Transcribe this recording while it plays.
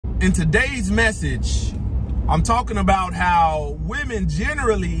In today's message, I'm talking about how women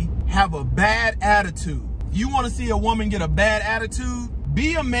generally have a bad attitude. You want to see a woman get a bad attitude?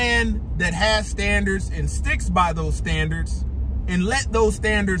 Be a man that has standards and sticks by those standards, and let those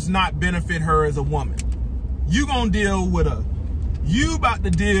standards not benefit her as a woman. You about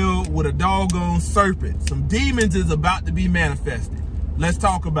to deal with a doggone serpent. Some demons is about to be manifested. Let's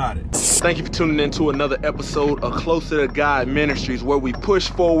talk about it. Thank you for tuning in to another episode of Closer to God Ministries, where we push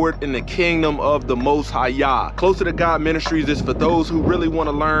forward in the kingdom of the Most High Yah. Closer to God Ministries is for those who really want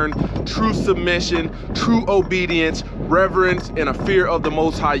to learn true submission, true obedience, reverence, and a fear of the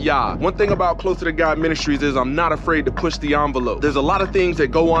Most High Yah. One thing about Closer to God Ministries is I'm not afraid to push the envelope. There's a lot of things that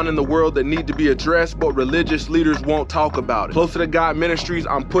go on in the world that need to be addressed, but religious leaders won't talk about it. Closer to God Ministries,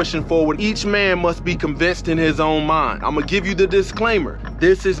 I'm pushing forward. Each man must be convinced in his own mind. I'm gonna give you the disclaimer.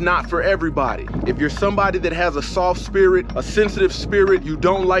 This is not for everybody. If you're somebody that has a soft spirit, a sensitive spirit, you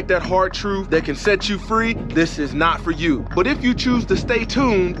don't like that hard truth that can set you free, this is not for you. But if you choose to stay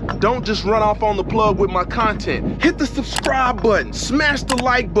tuned, don't just run off on the plug with my content. Hit the subscribe button, smash the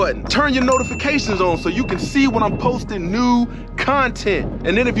like button, turn your notifications on so you can see when I'm posting new content.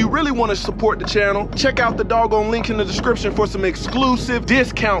 And then if you really want to support the channel, check out the doggone link in the description for some exclusive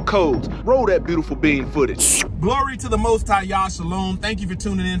discount codes. Roll that beautiful bean footage. Glory to the Most High Yah, Shalom. Thank you for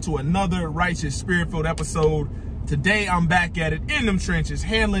tuning in to another righteous, spirit-filled episode. Today, I'm back at it in them trenches,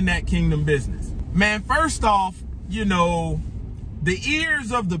 handling that kingdom business. Man, first off, you know, the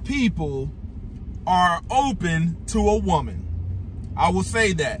ears of the people are open to a woman. I will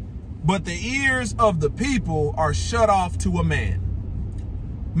say that. But the ears of the people are shut off to a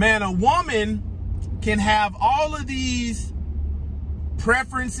man. Man, a woman can have all of these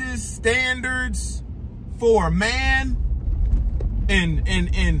preferences, standards for a man, and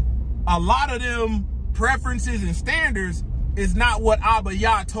a lot of them preferences and standards is not what Abba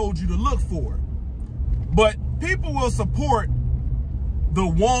Yah told you to look for. But people will support the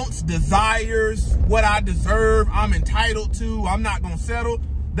wants, desires, what I deserve, I'm entitled to, I'm not gonna settle.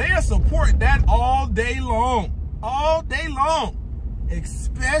 They'll support that all day long,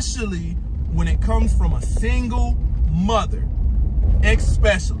 especially when it comes from a single mother,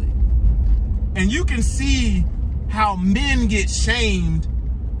 especially. And you can see how men get shamed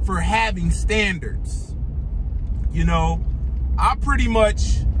for having standards. You know, I pretty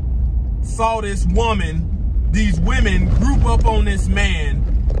much saw these women group up on this man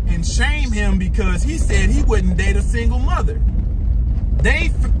and shame him because he said he wouldn't date a single mother.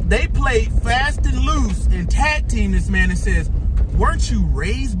 They played fast and loose and tag team this man and says, weren't you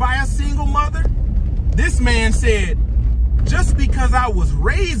raised by a single mother? This man said, just because I was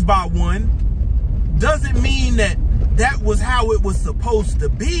raised by one doesn't mean that was how it was supposed to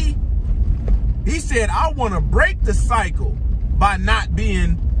be. He said, I want to break the cycle by not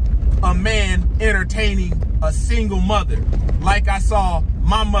being a man entertaining a single mother, like I saw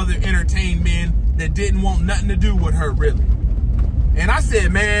my mother entertain men that didn't want nothing to do with her, really. And I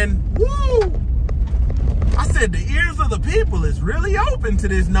said, man, woo! I said, the ears of the people is really open to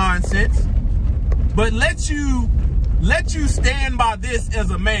this nonsense. But let you stand by this as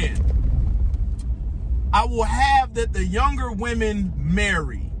a man. I will have that the younger women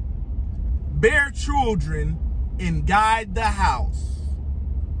marry, bear children, and guide the house.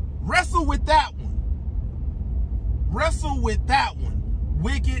 Wrestle with that one. Wrestle with that one.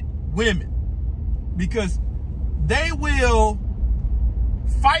 Wicked women. Because they will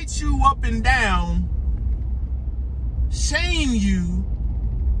fight you up and down, shame you,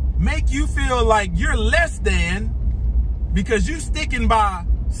 make you feel like you're less than because you sticking by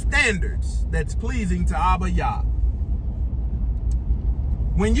standards that's pleasing to Abba Yah.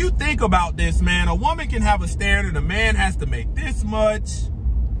 When you think about this, man, a woman can have a standard. A man has to make this much.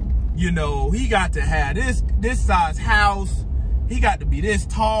 You know, he got to have this size house. He got to be this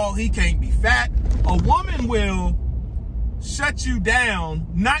tall. He can't be fat. A woman will shut you down,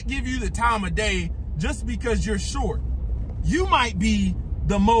 not give you the time of day just because you're short. You might be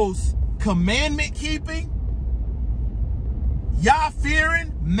the most commandment keeping, Yah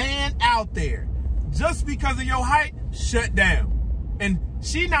fearing man out there. Just because of your height, shut down. And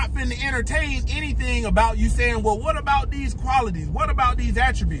she not finna entertain anything about you saying, well, what about these qualities? What about these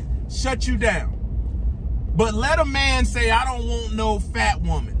attributes? Shut you down. But let a man say, I don't want no fat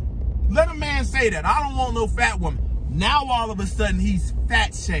woman. Let a man say that, I don't want no fat woman. Now all of a sudden he's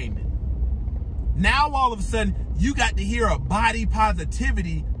fat shaming. Now all of a sudden you got to hear a body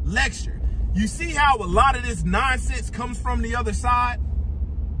positivity lecture. You see how a lot of this nonsense comes from the other side?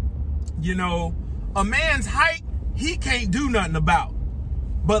 You know, a man's height, he can't do nothing about.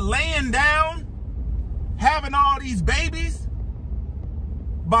 But laying down, having all these babies,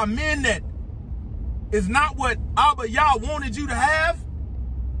 by men that is not what Abba Yah wanted you to have,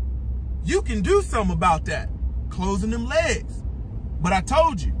 you can do something about that. Closing them legs. But I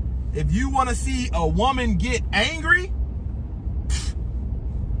told you, if you want to see a woman get angry,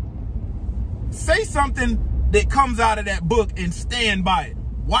 say something that comes out of that book and stand by it.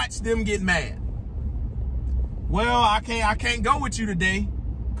 Watch them get mad. Well, I can't go with you today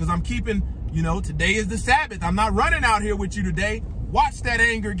because I'm keeping, you know, today is the Sabbath. I'm not running out here with you today. Watch that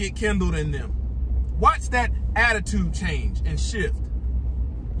anger get kindled in them. Watch that attitude change and shift.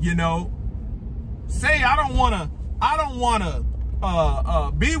 You know, say I don't want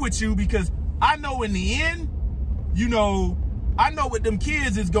to be with you because I know in the end, you know, I know what them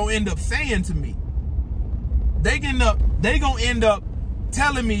kids is going to end up saying to me. They going to end up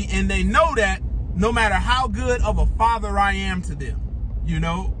telling me, and they know that no matter how good of a father I am to them, you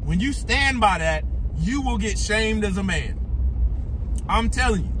know, when you stand by that, you will get shamed as a man. I'm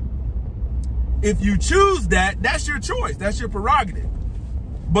telling you. If you choose that, that's your choice. That's your prerogative.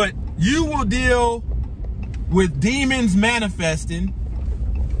 But you will deal with demons manifesting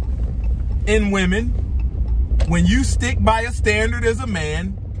in women when you stick by a standard as a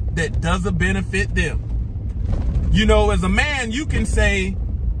man that doesn't benefit them. You know, as a man, you can say,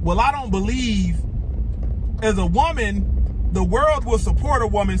 well, I don't believe. As a woman, the world will support a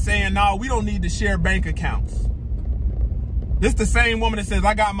woman saying, no, we don't need to share bank accounts. This the same woman that says,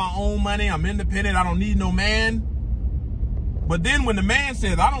 I got my own money, I'm independent, I don't need no man. But then when the man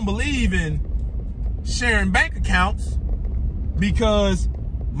says, I don't believe in sharing bank accounts because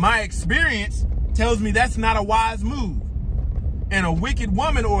my experience tells me that's not a wise move. And a wicked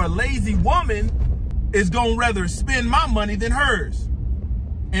woman or a lazy woman is going to rather spend my money than hers.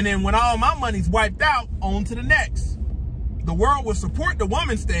 And then when all my money's wiped out, on to the next. The world will support the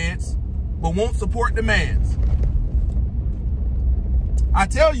woman's stance, but won't support the man's. I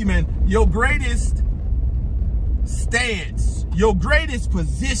tell you, man, your greatest stance, your greatest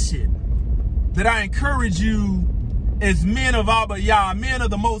position that I encourage you as men of Abba Yah, men of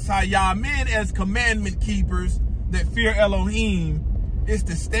the Most High Yah, men as commandment keepers that fear Elohim, is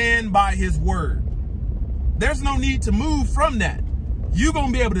to stand by his word. There's no need to move from that. You're going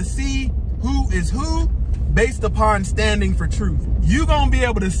to be able to see who is who based upon standing for truth. You're going to be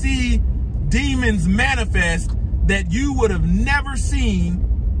able to see demons manifest that you would have never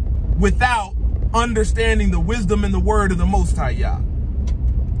seen without understanding the wisdom and the word of the Most High Yah.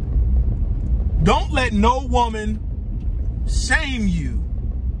 Don't let no woman shame you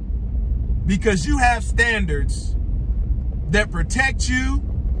because you have standards that protect you,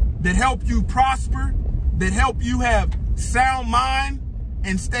 that help you prosper, that help you have sound mind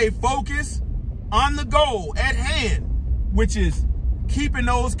and stay focused on the goal at hand, which is keeping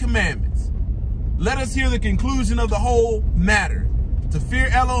those commandments. Let us hear the conclusion of the whole matter, to fear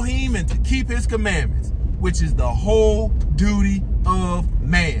Elohim and to keep his commandments, which is the whole duty of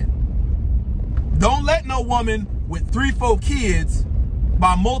man. Don't let no woman with 3-4 kids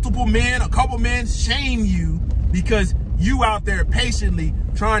by multiple men, a couple men, shame you because you out there patiently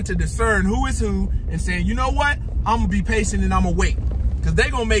trying to discern who is who and saying, you know what? I'm going to be patient and I'm going to wait. Because they're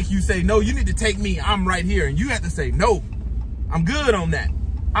going to make you say, no, you need to take me. I'm right here. And you have to say, no, I'm good on that.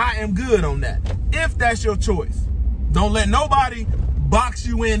 I am good on that. If that's your choice. Don't let nobody box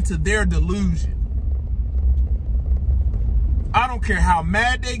you into their delusion. I don't care how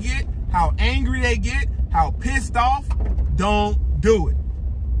mad they get, how angry they get, how pissed off. Don't do it.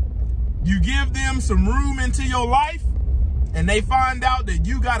 You give them some room into your life and they find out that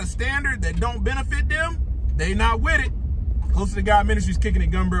you got a standard that don't benefit them, they not with it. Close to God Ministries, kicking it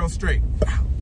gun barrel straight.